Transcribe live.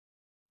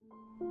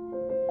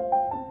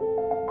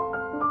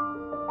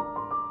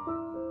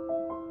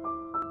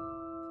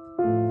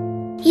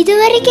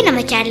இதுவரைக்கும்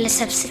நம்ம சேனலை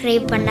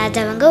சப்ஸ்கிரைப்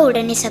பண்ணாதவங்க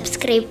உடனே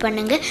சப்ஸ்கிரைப்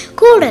பண்ணுங்க.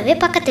 கூடவே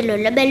பக்கத்தில்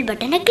உள்ள பெல்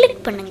பட்டனை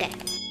கிளிக் பண்ணுங்க.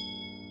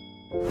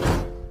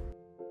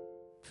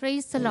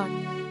 Praise the Lord.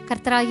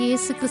 கர்த்தராகிய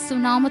இயேசு கிறிஸ்து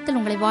நாமத்தில்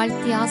உங்களை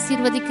வாழ்த்தி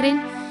ஆசீர்வதிக்கிறேன்.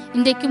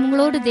 இன்றைக்கு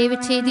உங்களோடு தேவ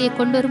செய்தியை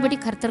கொண்டு வரும்படி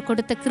கர்த்தர்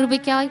கொடுத்த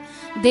கிருபைக்காய்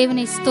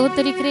தேவனை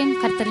ஸ்தோத்தரிக்கிறேன்.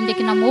 கர்த்தர்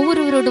இன்றைக்கு நாம்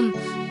ஒவ்வொருவரோடும்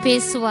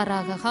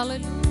பேசுவாராக.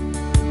 ஹல்லேலூயா.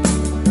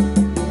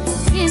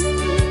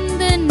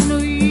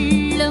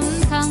 உள்ளம்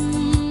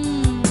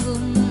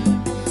தங்கும்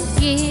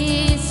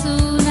இயேசு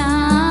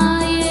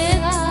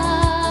நாயகா,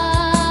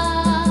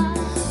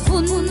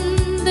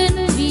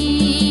 உந்தன்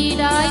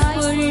வீடாய்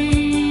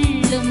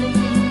கொள்ளும்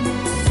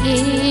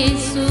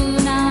இயேசு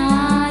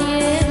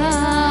நாயகா,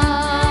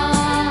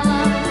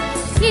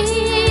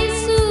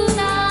 இயேசு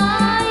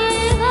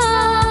நாயகா,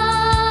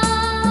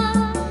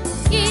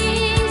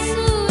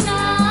 இயேசு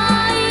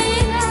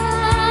நாயகா,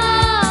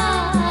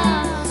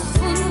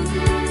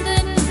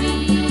 உந்தன்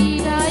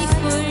வீடாய்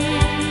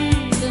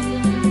கொள்ளும்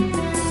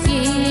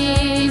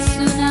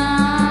இயேசு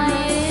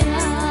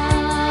நாயகா.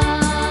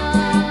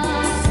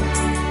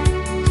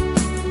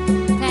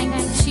 Thank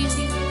you,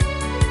 Jesus.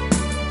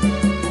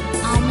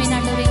 ஆமென்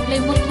ஆண்டவரே, எங்களை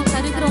உமக்கு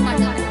தருகிறோம்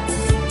ஆண்டவரே,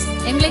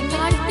 எங்களை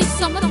தாழ்த்தி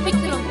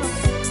சமர்ப்பிக்கிறோம்.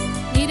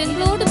 நீர்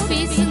எங்களோடு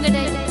பேசுங்க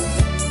daddy.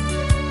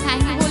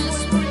 Thank you, Holy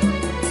Spirit.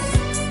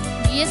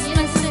 Yes,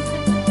 Master.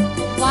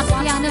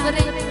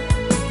 வார்த்தையானவரே,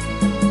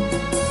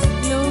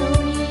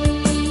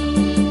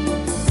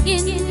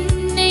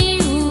 என்னை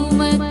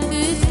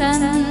உமக்கு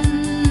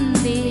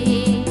தந்தே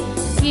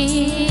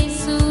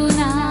இயேசு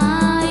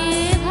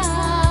நாயகா,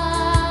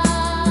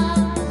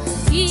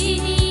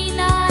 இனி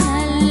நான்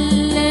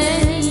அல்ல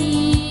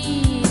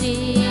நீரே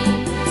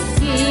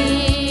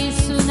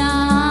இயேசு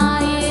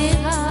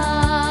நாயகா,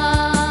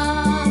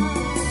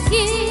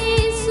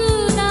 இயேசு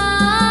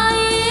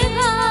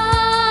நாயகா,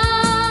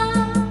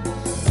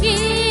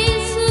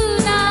 இயேசு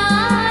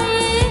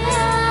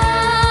நாயகா,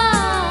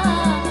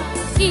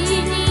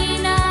 இனி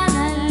நான்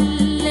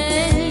அல்ல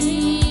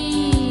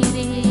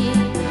நீரே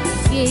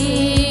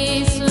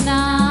இயேசு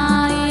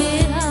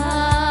நாயகா,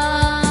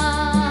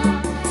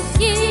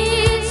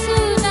 இயேசு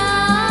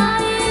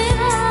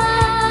நாயகா,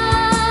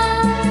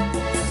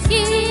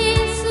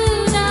 இயேசு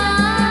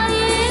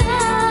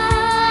நாயகா,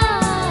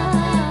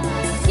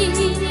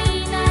 இனி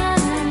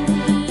நான்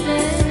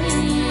அல்ல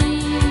நீரே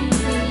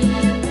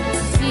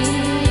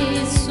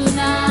இயேசு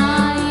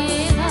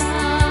நாயகா,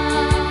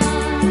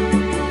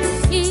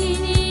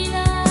 இனி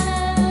நான்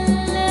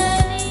அல்ல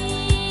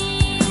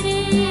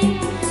நீரே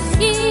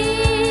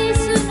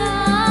இயேசு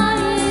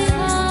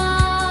நாயகா,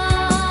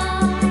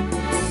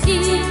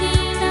 இனி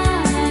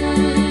நான்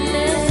அல்ல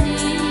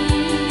நீரே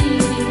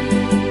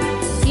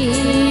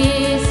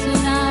இயேசு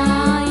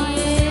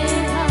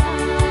நாயகா.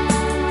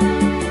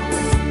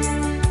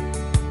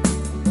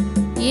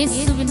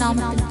 இயேசுவின்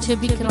நாமத்தில்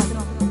ஜெபிக்கிறோம்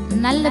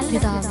நல்ல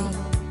பிதாவே,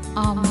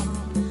 ஆமென்.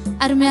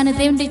 அருமையான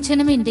தேவனுடைய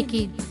ஜனமே,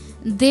 இன்றைக்கு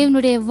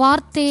தேவனுடைய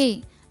வார்த்தையை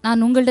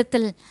நான்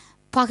உங்களிடத்தில்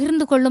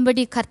பகிர்ந்து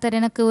கொள்ளும்படி கர்த்தர்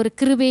எனக்கு ஒரு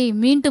கிருபையை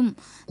மீண்டும்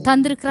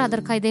தந்திருக்கிறார்.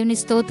 அதற்காக தேவனை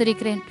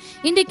ஸ்தோத்திரிக்கிறேன்.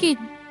 இன்றைக்கு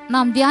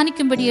நாம்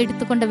தியானிக்கும்படி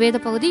எடுத்துக்கொண்ட வேத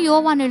பகுதி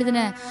யோவான் எழுதின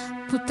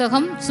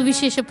புத்தகம்,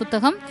 சுவிசேஷ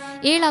புத்தகம்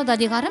 7வது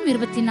அதிகாரம்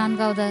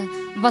 24வது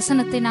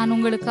வசனத்தை நான்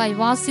உங்களுக்காய்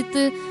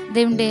வாசித்து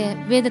தேவனுடைய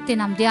வேதத்தை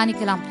நாம்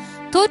தியானிக்கலாம்.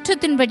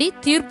 தோற்றத்தின்படி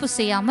தீர்ப்பு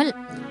செய்யாமல்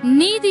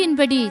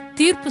நீதியின்படி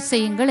தீர்ப்பு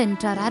செய்யுங்கள்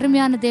என்றார்.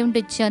 அருமையான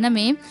தேவனுடைய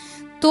ஜனமே,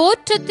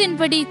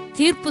 தோற்றத்தின்படி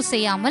தீர்ப்பு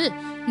செய்யாமல்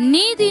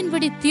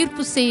நீதியின்படி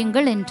தீர்ப்பு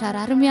செய்யுங்கள் என்றார்.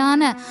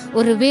 அருமையான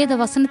ஒரு வேத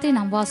வசனத்தை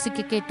நாம் வாசிக்க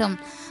கேட்டோம்.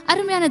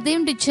 அருமையான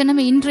தேவனுடைய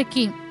ஜனமே,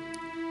 இன்றைக்கு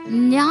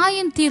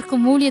நியாயம்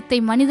தீர்க்கும் ஊழியத்தை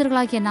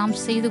மனிதர்களாகிய நாம்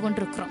செய்து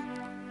கொண்டிருக்கிறோம்.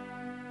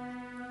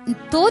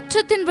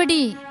 தோற்றத்தின்படி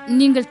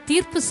நீங்கள்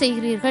தீர்ப்பு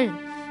செய்கிறீர்கள்,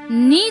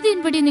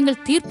 நீதியின்படி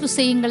நீங்கள் தீர்ப்பு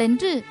செய்யுங்கள்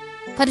என்று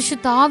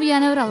பரிசுத்த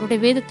ஆவியானவர் அவருடைய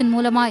வேதத்தின்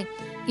மூலமாய்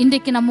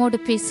இன்றைக்கு நம்மோடு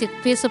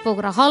பேச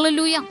போகிறார்.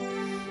 ஹல்லேலூயா.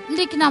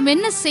 இன்றைக்கு நாம்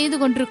என்ன செய்து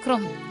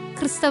கொண்டிருக்கிறோம்?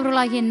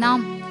 கிறிஸ்தவர்களாகிய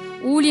நாம்,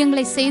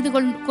 ஊழியங்களை செய்து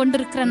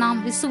கொண்டிருக்கிற நாம்,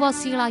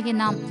 விசுவாசிகளாகிய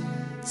நாம்,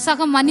 சக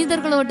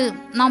மனிதர்களோடு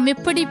நாம்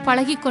எப்படி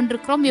பழகி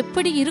கொண்டிருக்கிறோம்,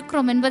 எப்படி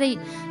இருக்கிறோம் என்பதை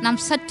நாம்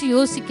சற்று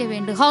யோசிக்க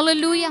வேண்டும்.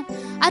 ஹல்லேலூயா.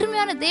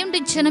 அருமையான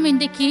தேவனுடைய ஜனம்,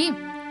 இன்றைக்கு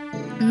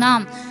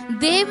நாம்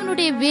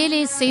தேவனுடைய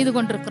வேலையை செய்து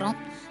கொண்டிருக்கிறோம்.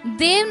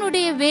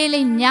 தேவனுடைய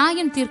வேலை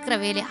நியாயம் தீர்க்கிற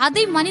வேலை,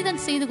 அதை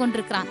மனிதன் செய்து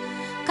கொண்டிருக்கிறான்.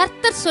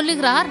 கர்த்தர்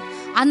சொல்லுகிறார்,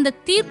 அந்த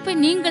தீர்ப்பை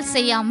நீங்கள்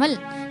செய்யாமல்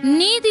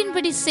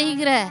நீதியின்படி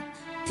செய்கிற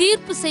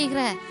தீர்ப்பு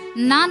செய்கிற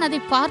நான் அதை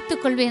பார்த்து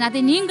கொள்வேன்,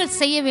 அதை நீங்கள்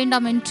செய்ய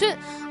வேண்டாம் என்று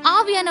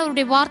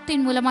ஆவியானவருடைய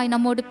வார்த்தையின் மூலமாய்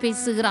நம்மோடு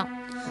பேசுகிறார்.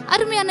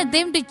 அருமையான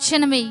தேவனுடைய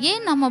ஜனமே,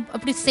 ஏன் நம்ம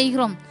அப்படி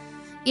செய்கிறோம்?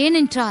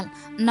 ஏனென்றால்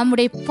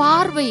நம்முடைய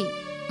பார்வை,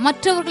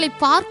 மற்றவர்களை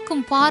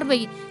பார்க்கும் பார்வை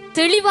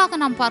தெளிவாக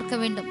நாம் பார்க்க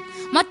வேண்டும்.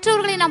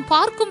 மற்றவர்களை நாம்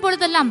பார்க்கும்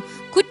பொழுதெல்லாம்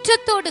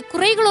குற்றத்தோடு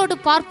குறைகளோடு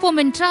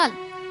பார்ப்போம் என்றால்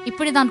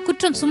இப்படிதான்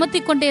குற்றம் சுமத்தி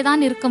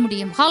கொண்டேதான் இருக்க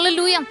முடியும்.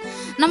 ஹல்லேலூயா.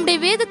 நம்முடைய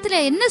வேதத்தில்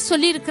என்ன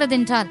சொல்லி இருக்கிறது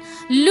என்றால்,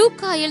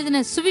 லூக்கா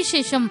எழுதின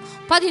சுவிசேஷம்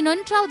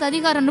 11வது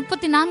அதிகாரம்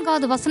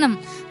 34வது வசனம்,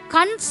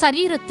 கண்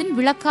சரீரத்தின்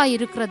விளக்காய்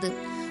இருக்கிறது.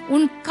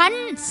 உன்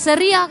கண்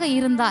சரியாக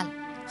இருந்தால்,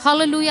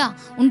 ஹல்லேலூயா.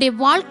 உன்னுடைய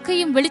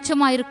வாழ்க்கையும்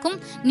வெளிச்சமாயிருக்கும்,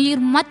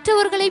 நீர்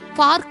மற்றவர்களை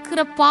பார்க்கிற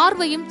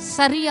பார்வையும்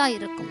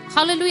சரியாயிருக்கும்.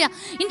 ஹல்லேலூயா.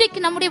 இன்றைக்கு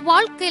நம்முடைய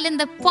வாழ்க்கையில்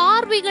இந்த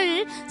பார்வைகள்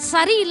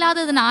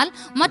சரியில்லாததினால்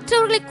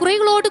மற்றவர்களை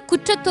குறைகளோடு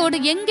குற்றத்தோடு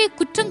எங்கே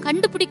குற்றம்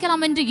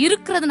கண்டுபிடிக்கலாம் என்று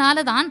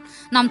இருக்கிறதுனால தான்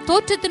நாம்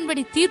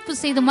தோற்றத்தின்படி தீர்ப்பு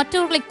செய்து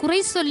மற்றவர்களை குறை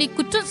சொல்லி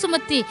குற்றம்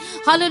சுமத்தி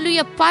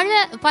ஹல்லேலூயா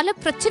பல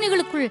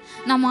பிரச்சனைகளுக்குள்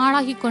நாம்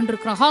ஆளாகி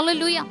கொண்டிருக்கிறோம்.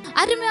 ஹல்லேலூயா.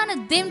 அருமையான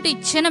தேவனுடைய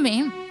ஜனமே,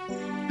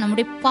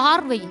 நம்முடைய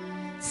பார்வை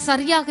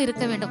சரியாக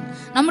இருக்க வேண்டும்.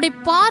 நம்முடைய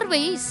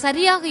பார்வை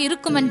சரியாக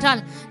இருக்கும்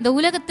என்றால் இந்த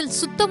உலகத்தில்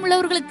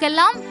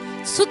சுத்தமுள்ளவர்களுக்கெல்லாம்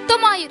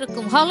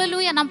சுத்தமாயிருக்கும்.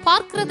 ஹல்லேலூயா. நாம்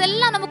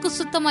பார்க்கிறதெல்லாம் நமக்கு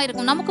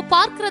சுத்தமாயிருக்கும், நமக்கு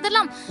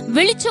பார்க்கிறதெல்லாம்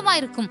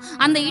வெளிச்சமாயிருக்கும்.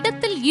 அந்த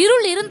இடத்தில்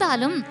இருள்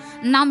இருந்தாலும்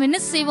நாம் என்ன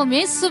செய்வோம்?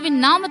 இயேசுவின்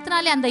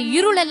நாமத்தினாலே அந்த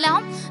இருள்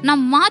எல்லாம்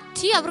நாம்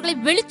மாற்றி அவர்களை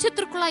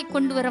வெளிச்சத்திற்குள்ளாய்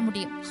கொண்டு வர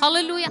முடியும்.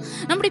 ஹல்லேலூயா.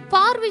 நம்முடைய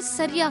பார்வை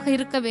சரியாக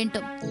இருக்க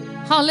வேண்டும்.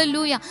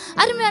 ஹல்லேலூயா.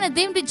 அருமையான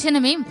தேவனுடைய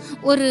ஜனமே,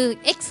 ஒரு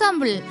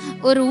எக்ஸாம்பிள்,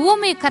 ஒரு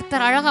ஊமை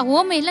கர்த்தர் அழகா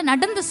ஊமையில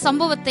நடந்த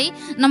சம்பவத்தை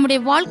நம்முடைய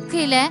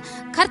வாழ்க்கையில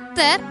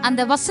கர்த்தர்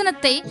அந்த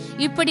வசனத்தை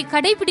இப்படி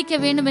கடைபிடிக்க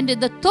வேண்டும் என்று,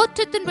 இந்த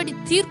தோற்றத்தின்படி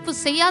தீர்ப்பு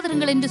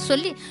செய்யாதிருங்கள் என்று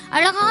சொல்லி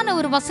அழகான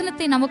ஒரு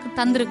வசனத்தை நமக்கு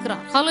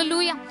தந்திருக்கிறார்.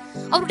 ஹல்லேலூயா.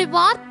 அவருடைய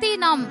வார்த்தையை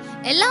நாம்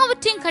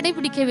எல்லாவற்றையும்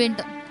கடைபிடிக்க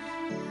வேண்டும்.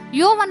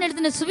 யோவான்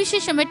எழுதின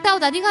சுவிசேஷம்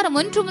 8வது அதிகாரம்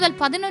 1 முதல்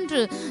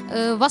 11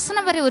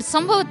 வசனம் வரை ஒரு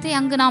சம்பவத்தை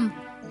அங்கு நாம்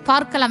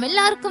பார்க்கலாம்.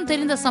 எல்லாருக்கும்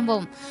தெரிந்த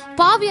சம்பவம்.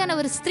 பாவியான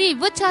ஒரு ஸ்திரீ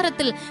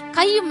விபச்சாரத்தில்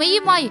கையும்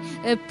மெய்யுமாய்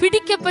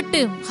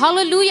பிடிக்கப்பட்டு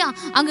ஹல்லேலூயா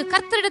அங்கு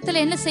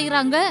கர்த்தரிடத்துல என்ன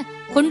செய்யறாங்க?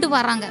 கொண்டு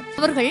வராங்க.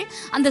 அவர்கள்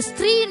அந்த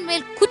ஸ்திரீயின்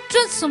மேல்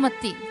குற்றம்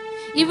சுமத்தி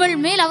இவள்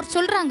மேல் அவர்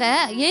சொல்றாங்க,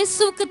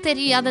 இயேசுவுக்கு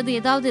தெரியாதது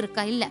ஏதாவது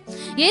இருக்கா? இல்ல,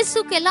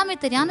 இயேசுக்கு எல்லாமே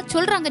தெரியும். ஆனா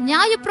சொல்றாங்க,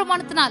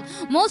 நியாயப்பிரமாணத்தினால்,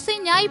 மோசே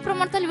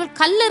நியாயப்பிரமாணத்தால் இவள்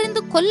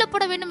கல்லெறிந்து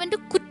கொல்லப்பட வேண்டும் என்று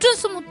குற்றம்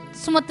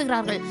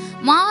சுமத்துகிறார்கள்.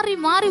 மாறி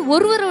மாறி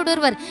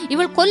ஒருவரோடொருவர்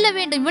இவள் கொல்ல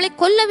வேண்டும், இவளை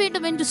கொல்ல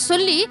வேண்டும் என்று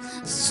சொல்லி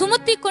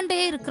சுமத்தி கொண்டே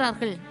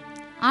இருக்கிறார்கள்.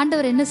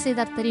 ஆண்டவர் என்ன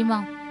செய்தார்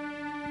தெரியுமா?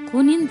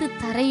 குனிந்து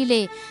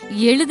தரையிலே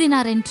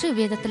எழுதினார் என்று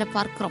வேதத்துல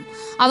பார்க்கிறோம்.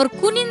 அவர்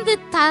குனிந்து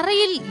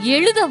தரையில்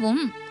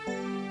எழுதவும்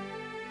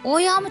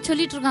ஓயாம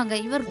சொல்லிட்டு இருக்காங்க,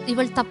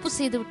 இவள் தப்பு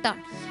செய்து விட்டாள்,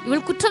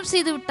 இவள் குற்றம்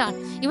செய்து விட்டாள்,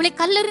 இவளை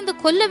கல்லெறிந்து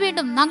கொல்ல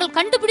வேண்டும், நாங்கள்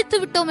கண்டுபிடித்து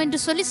விட்டோம் என்று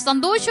சொல்லி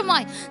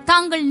சந்தோஷமாய்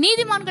தாங்கள்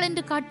நீதிமான்கள்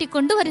என்று காட்டிக்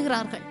கொண்டு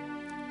வருகிறார்கள்.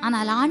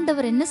 ஆனால்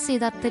ஆண்டவர் என்ன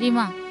செய்தார்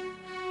தெரியுமா?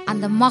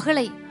 அந்த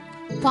மகளை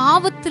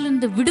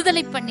பாவத்திலிருந்து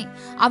விடுதலை பண்ணி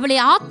அவளை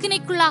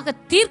ஆக்கினைக்குள்ளாக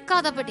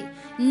தீர்க்காதபடி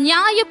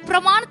நியாய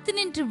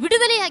பிரமாணத்தினின்று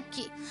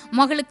விடுதலையாக்கி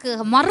மகளுக்கு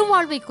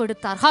மறுவாழ்வை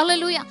கொடுத்தார்.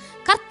 ஹல்லேலூயா.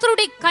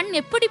 கர்த்தருடைய கண்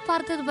எப்படி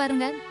பார்த்தது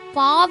பாருங்க.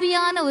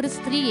 பாவியான ஒரு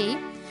ஸ்திரீயை,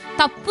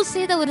 தப்பு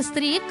செய்த ஒரு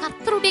ஸ்திரீயை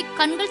கர்த்தருடைய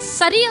கண்கள்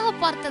சரியாக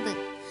பார்த்தது.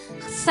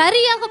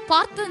 சரியாக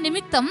பார்த்த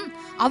நிமித்தம்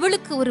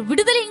அவளுக்கு ஒரு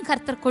விடுதலையும்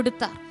கர்த்தர்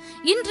கொடுத்தார்.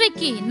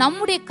 இன்றைக்கு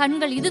நம்முடைய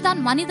கண்கள், இதுதான்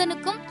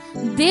மனிதனுக்கும்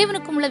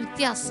தேவனுக்கும் உள்ள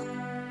வித்தியாசம்.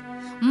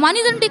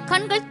 மனிதனுடைய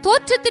கண்கள்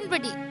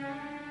தோற்றத்தின்படி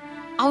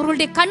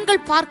அவர்களுடைய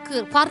கண்கள்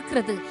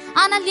பார்க்கிறது.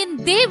 ஆனால் என்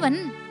தேவன்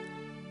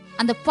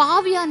அந்த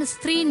பாவியான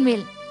ஸ்திரீயின்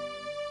மேல்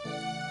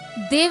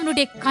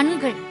தேவனுடைய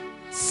கண்கள்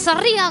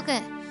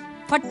சரியாக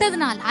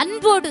பட்டதனால்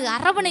அன்போடு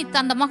அரவணைத்து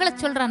அந்த மகளை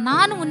சொல்றான்,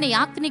 நானும் உன்னை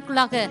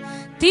ஆக்கினைக்குள்ளாக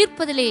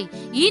தீர்ப்பதிலே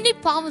இனி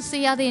பாவம்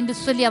செய்யாதே என்று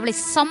சொல்லி அவளை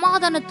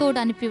சமாதானத்தோடு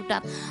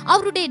அனுப்பிவிட்டார்.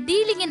 அவருடைய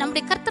டீலிங்கே,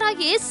 நம்முடைய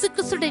கர்த்தராகிய இயேசு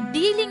கிறிஸ்துடைய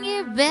டீலிங்கே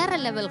வேற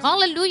லெவல்.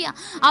 ஹல்லேலூயா.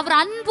 அவர்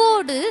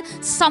அன்போடு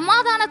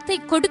சமாதானத்தை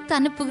கொடுத்து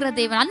அனுப்புகிற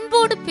தேவன்,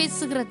 அன்போடு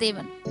பேசுகிற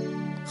தேவன்.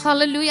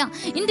 ஹல்லேலூயா.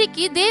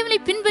 இன்றைக்கு தேவனை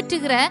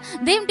பின்பற்றுகிற,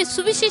 தேவனுடைய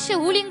சுவிசேஷ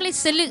ஊழியங்களை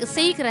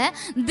செய்கிற,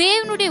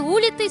 தேவனுடைய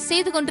ஊழியத்தை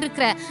செய்து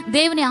கொண்டிருக்கிற,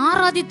 தேவனை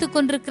ஆராதித்துக்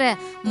கொண்டிருக்கிற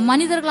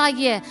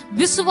மனிதர்களாகிய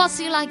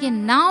விசுவாசிகளாகிய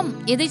நாம்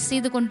எதை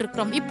செய்து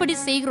கொண்டிருக்கிறோம்? இப்படி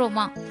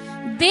செய்கிறோமா?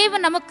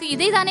 தேவன் நமக்கு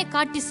இதைதானே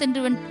காட்டி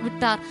சென்று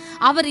விட்டார்.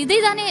 அவர்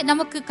இதைதானே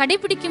நமக்கு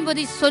கடைபிடிக்கும்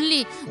போதை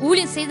சொல்லி,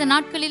 ஊழியம் செய்த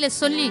நாட்களில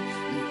சொல்லி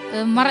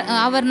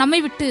அவர்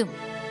நம்மை விட்டு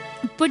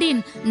இப்படி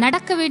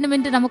நடக்க வேண்டும்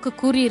என்று நமக்கு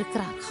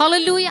கூறியிருக்கிறார்.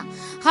 ஹல்லேலூயா.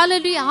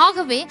 ஹல்லேலூயா.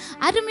 ஆகவே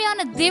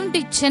அருமையான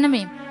தேவனுடைய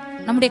ஜனமே,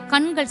 நம்முடைய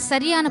கண்கள்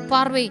சரியான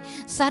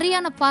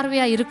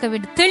பார்வையா இருக்க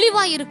வேண்டும்,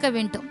 தெளிவாய் இருக்க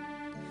வேண்டும்.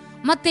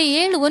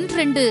 மத்தேயு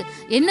 7:1-2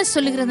 என்ன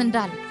சொல்லுகிறது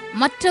என்றால்,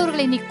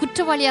 மற்றவர்களை நீ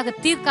குற்றவாளியாக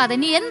தீர்க்காத.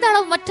 நீ எந்த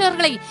அளவு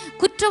மற்றவர்களை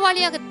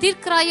குற்றவாளியாக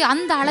தீர்க்கிறாயோ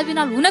அந்த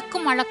அளவினால்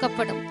உனக்கும்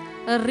அளக்கப்படும்.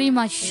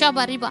 ரீமா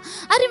ஷபா ரிபா.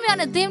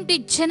 அருமையான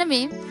தேவனுடைய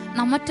ஜனமே,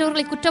 நாம்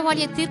மற்றவர்களை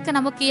குற்றவாளியை தீர்க்க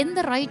நமக்கு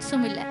எந்த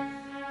ரைட்ஸும் இல்லை.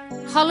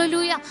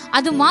 ஹல்லேலூயா.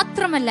 அது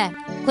மாத்திரமல்ல,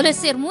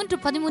 கொலோசியர்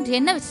 3:13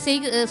 என்ன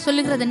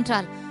சொல்லுகிறது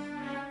என்றால்,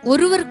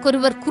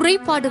 ஒருவருக்கொருவர்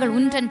குறைபாடுகள்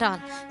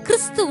உண்டென்றால்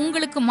கிறிஸ்து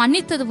உங்களுக்கு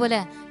மன்னித்தது போல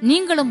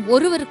நீங்களும்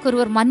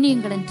ஒருவருக்கொருவர்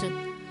மன்னியுங்கள் என்று.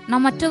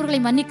 நாம் மற்றவர்களை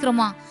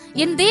மன்னிக்கிறோமா?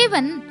 என்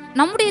தேவன்,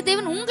 நம்முடைய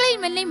தேவன்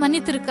உங்களையும் என்னை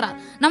மன்னித்திருக்கிறார்.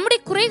 நம்முடைய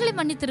குறைகளை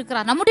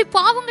மன்னித்திருக்கிறார், நம்முடைய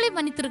பாவங்களை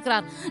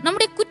மன்னித்திருக்கிறார்.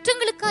 நம்முடைய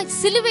குற்றங்களுக்காய்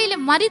சிலுவையில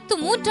மரித்து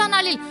 3ஆம்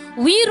நாளில்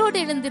உயிரோடு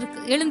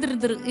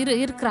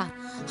எழுந்திருக்கிறார்.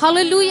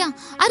 ஹல்லேலூயா.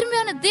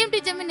 அருமையான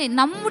தேவனுடைய ஜனமே,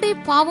 நம்முடைய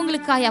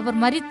பாவங்களுக்காய் அவர்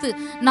மரித்து,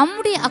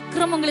 நம்முடைய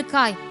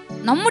அக்கிரமங்களுக்காய்,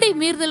 நம்முடைய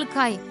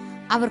மீறுதலுக்காய்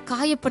அவர்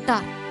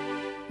காயப்பட்டார்.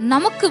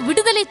 நமக்கு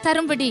விடுதலை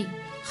தரும்படி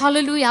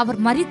ஹல்லேலூயா அவர்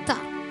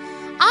மரித்தார்.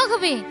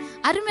 ஆகவே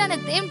அருமையான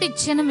தேவனுடைய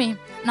ஜனமே,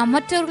 நாம்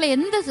மற்றவர்களை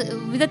எந்த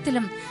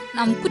விதத்திலும்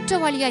நாம்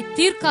குற்றவாளியாய்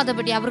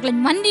தீர்க்காதபடி அவர்களை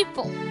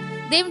மன்னிப்போம்.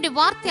 தேவனுடைய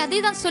வார்த்தை அதை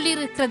தான் சொல்லி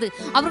இருக்கிறது.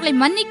 அவர்களை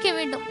மன்னிக்க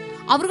வேண்டும்,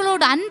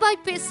 அவர்களோடு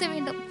அன்பாய் பேச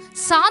வேண்டும்,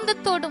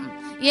 சாந்தத்தோடும்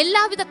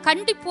எல்லாவித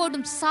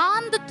கண்டிப்போடும்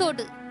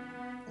சாந்தத்தோடு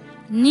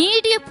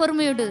நீடிய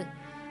பொறுமையோடு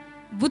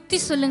புத்தி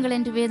சொல்லுங்கள்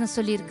என்று வேதம்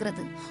சொல்லி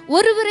இருக்கிறது.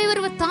 ஒருவரை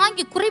ஒருவர்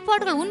தாங்கி,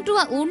 குறைபாடுகள்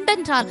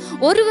உண்டென்றால்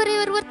ஒருவரை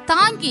ஒருவர்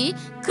தாங்கி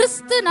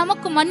கிறிஸ்து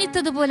நமக்கு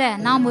மன்னித்தது போல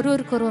நாம்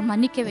ஒருவருக்கு ஒருவர்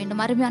மன்னிக்க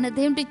வேண்டும். அருமையான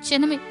தேவனுடைய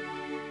ஜனமே,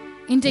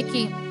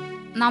 இன்றைக்கு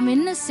நாம்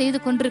என்ன செய்து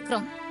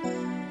கொண்டிருக்கிறோம்?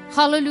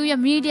 ஹல்லேலூயா.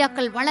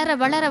 மீடியாக்கள் வளர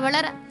வளர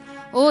வளர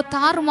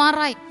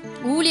தாறுமாறாய்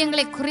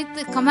ஊழியங்களை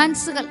குறித்து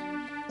கமெண்ட்ஸுகள்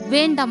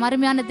வேண்டாம்.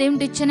 அருமையான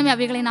தேவனுடைய ஜனமே,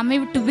 அவைகளை நம்மை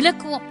விட்டு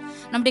விலக்குவோம்.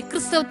 நம்முடைய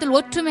கிறிஸ்தவத்தில்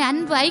ஒற்றுமை,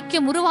 அன்பு,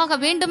 ஐக்கியம் உருவாக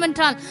வேண்டும்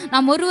என்றால்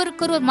நாம்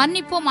ஒருவருக்கொருவர்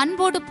மன்னிப்போம்,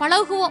 அன்போடு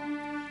பழகுவோம்.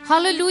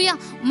 ஹல்லேலூயா.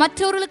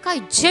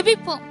 மற்றவர்களுக்காய்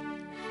ஜெபிப்போம்.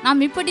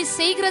 நாம் இப்படி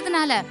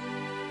செய்கிறதுனால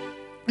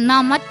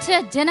நாம் மற்ற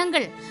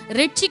ஜனங்கள்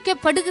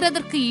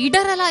ரட்சிக்கப்படுகிறதற்கு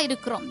இடரலா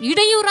இருக்கிறோம்,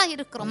 இடையூறா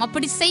இருக்கிறோம்.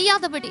 அப்படி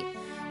செய்யாதபடி,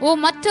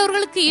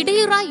 மற்றவர்களுக்கு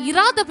இடையூறாய்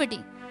இராதபடி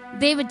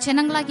தேவ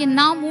ஜனங்களாகிய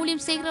நாம்,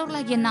 ஊழியம்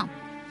செய்கிறவர்களாகிய நாம்,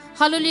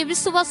 ஹல்லேலூயா,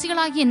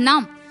 விசுவாசிகளாகிய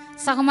நாம்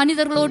சக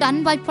மனிதர்களோடு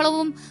அன்பாய்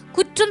பழவும்,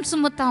 குற்றம்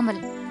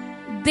சுமத்தாமல்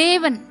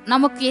தேவன்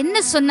நமக்கு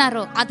என்ன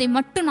சொன்னாரோ அதை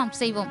மட்டும் நாம்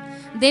செய்வோம்.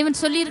 தேவன்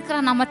சொல்லி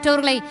இருக்கிறார், நாம்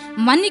மற்றவர்களை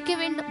மன்னிக்க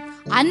வேண்டும்,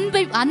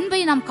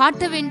 அன்பை நாம்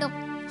காட்ட வேண்டும்.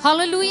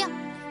 ஹல்லேலூயா.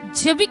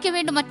 ஜெபிக்க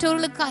வேண்டும்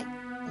மற்றவர்களுக்காய்.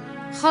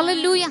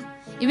 ஹல்லேலூயா.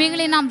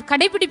 இவைகளை நாம்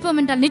கடைபிடிப்போம்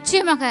என்றால்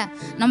நிச்சயமாக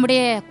நம்முடைய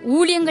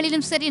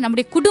ஊழியங்களிலும் சரி,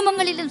 நம்முடைய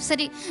குடும்பங்களிலும்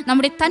சரி,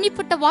 நம்முடைய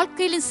தனிப்பட்ட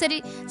வாழ்க்கையிலும் சரி,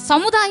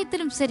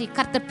 சமுதாயத்திலும் சரி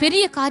கர்த்தர்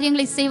பெரிய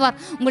காரியங்களை செய்வார்.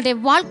 உங்களுடைய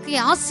வாழ்க்கை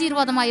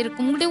ஆசீர்வாதமாக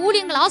இருக்கும், உங்களுடைய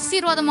ஊழியங்கள்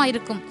ஆசீர்வாதமாக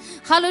இருக்கும்.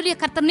 ஹல்லேலூயா.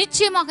 கர்த்தர்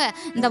நிச்சயமாக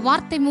இந்த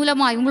வார்த்தை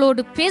மூலமாய்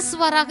உங்களோடு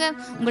பேசுவாராக,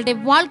 உங்களுடைய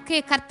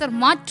வாழ்க்கையை கர்த்தர்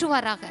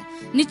மாற்றுவாராக.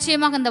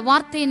 நிச்சயமாக இந்த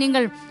வார்த்தையை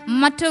நீங்கள்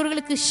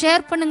மற்றவர்களுக்கு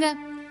ஷேர் பண்ணுங்க.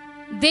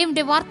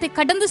 தேவனுடைய வார்த்தை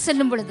கடந்து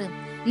செல்லும் பொழுது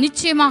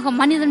நிச்சயமாக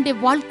மனிதனுடைய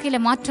வாழ்க்கையில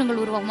மாற்றங்கள்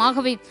உருவாகும்.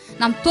 ஆகவே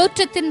நாம்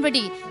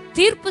தோற்றத்தின்படி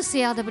தீர்ப்பு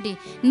செய்யாதபடி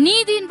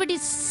நீதியின்படி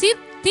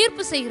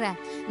தீர்ப்பு செய்கிற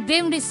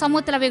தேவனுடைய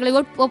சமூகத்தில் அவைகளை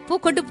ஒப்பு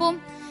கொடுப்போம்.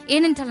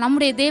 ஏனென்றால்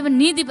நம்முடைய தேவன்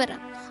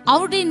நீதிபரர்.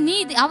 அவருடைய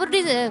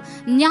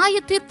நியாய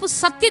தீர்ப்பு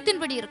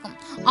சத்தியத்தின்படி இருக்கும்,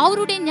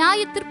 அவருடைய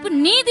நியாய தீர்ப்பு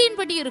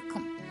நீதியின்படி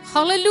இருக்கும்.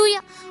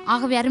 ஹல்லேலூயா.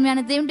 ஆகவே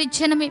அருமையான தேவனுடைய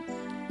ஜனமே,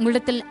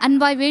 உங்களிடத்தில்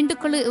அன்பாய்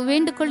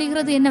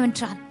வேண்டுகொள்கிறது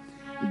என்னவென்றால்,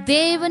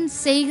 தேவன்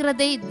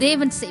செய்கிறதை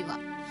தேவன்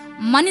செய்வார்.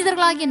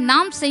 மனிதர்களாகிய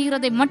நாம்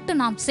செய்கிறதை மட்டும்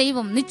நாம்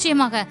செய்வோம்.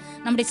 நிச்சயமாக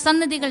நம்முடைய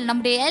சன்னதிகள்,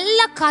 நம்முடைய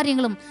எல்லா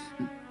காரியங்களும்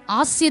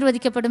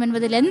ஆசீர்வதிக்கப்படும்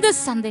என்பதில் எந்த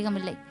சந்தேகம்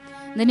இல்லை.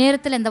 இந்த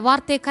நேரத்தில் இந்த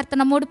வார்த்தையை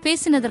கர்த்தர் நம்மோடு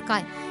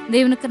பேசினதற்காய்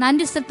தேவனுக்கு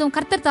நன்றி செலுத்தும்.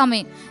 கர்த்தர்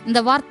தாமே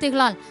இந்த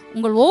வார்த்தைகளால்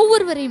உங்கள்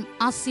ஒவ்வொருவரையும்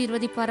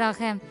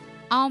ஆசீர்வதிப்பாராக.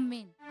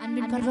 ஆமென்.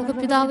 அன்பின் பரலோக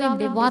பிதாவே,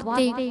 இந்த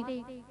வார்த்தை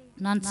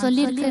நான்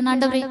சொல்லியிருக்கிறேன்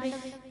ஆண்டவரே,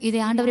 இதை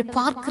ஆண்டவரை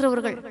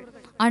பார்க்கிறவர்கள்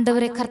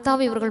ஆண்டவரே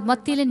கர்த்தாவே இவர்கள்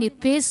மத்தியிலே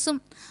நீர் பேசும்.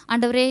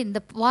 ஆண்டவரே, இந்த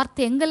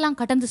வார்த்தை எங்கெல்லாம்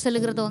கடந்து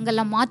செல்கிறதோ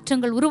அங்கெல்லாம்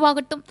மாற்றங்கள்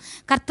உருவாகட்டும்.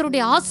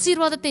 கர்த்தருடைய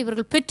ஆசீர்வாதத்தை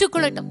இவர்கள்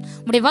பெற்றுக்கொள்ளட்டும்.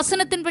 உம்முடைய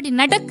வசனத்தின்படி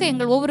நடக்க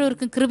எங்கள்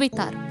ஒவ்வொருவருக்கும் கிருபை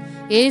தார்.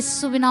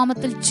 இயேசுவின்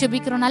நாமத்தில்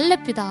ஜெபிக்கிறோம்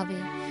நல்ல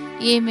பிதாவே.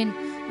 ஆமென்.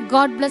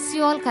 God bless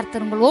you all.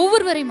 கர்த்தர் உங்கள்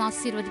ஒவ்வொருவரையும்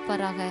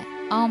ஆசீர்வதிப்பாராக.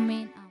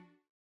 ஆமென்.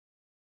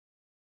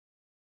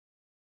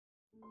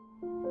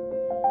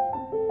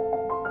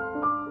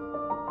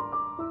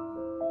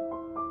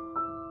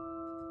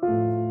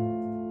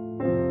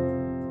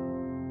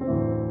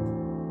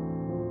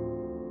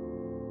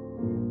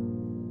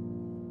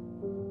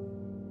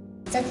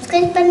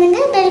 சப்ஸ்கிரைப் பண்ணுங்க,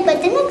 பெல்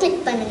பட்டனை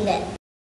கிளிக் பண்ணுங்க.